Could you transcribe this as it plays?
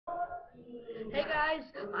Hey guys,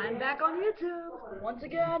 I'm back on YouTube once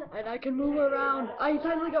again, and I can move around. I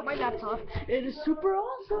finally got my laptop. It is super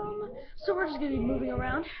awesome. So we're just gonna be moving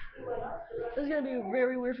around. This is gonna be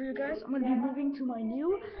very weird for you guys. I'm gonna be moving to my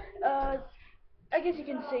new, I guess you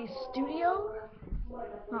can say studio.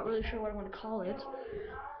 Not really sure what I want to call it.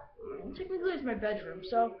 Technically, it's my bedroom.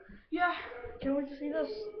 So yeah, can't wait to see this.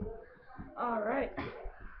 All right.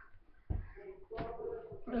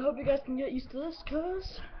 I hope you guys can get used to this,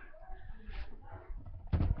 cause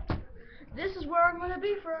this is where I'm gonna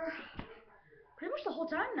be for pretty much the whole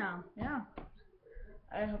time now. Yeah.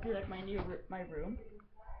 I hope you like my room.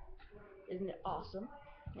 Isn't it awesome?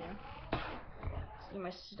 Yeah. See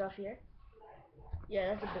my stuff here.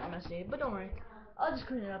 Yeah, that's a bit messy, but don't worry. I'll just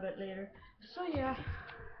clean it up a bit later. So yeah.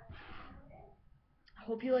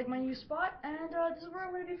 Hope you like my new spot, and this is where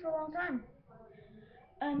I'm gonna be for a long time.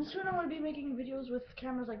 And soon I'm gonna be making videos with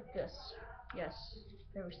cameras like this. Yes.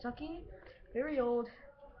 Very sucky, very old,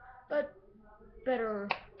 but better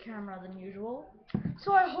camera than usual.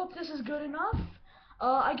 So I hope this is good enough.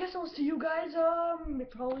 I guess I'll see you guys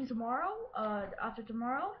probably tomorrow, after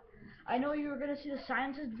tomorrow. I know you were gonna see the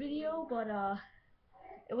scientist video, but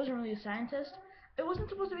it wasn't really a scientist. It wasn't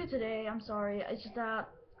supposed to be today. I'm sorry. It's just that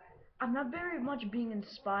I'm not very much being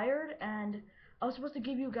inspired, and I was supposed to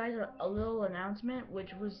give you guys a little announcement, which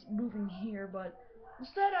was moving here, but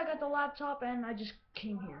instead I got the laptop and I just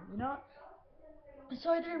came here, you know? So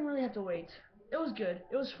I didn't really have to wait. It was good.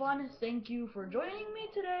 It was fun. Thank you for joining me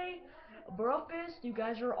today. Brofist, you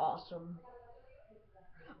guys are awesome.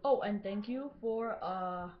 Oh, and thank you for,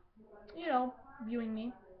 viewing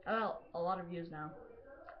me. Well, a lot of views now.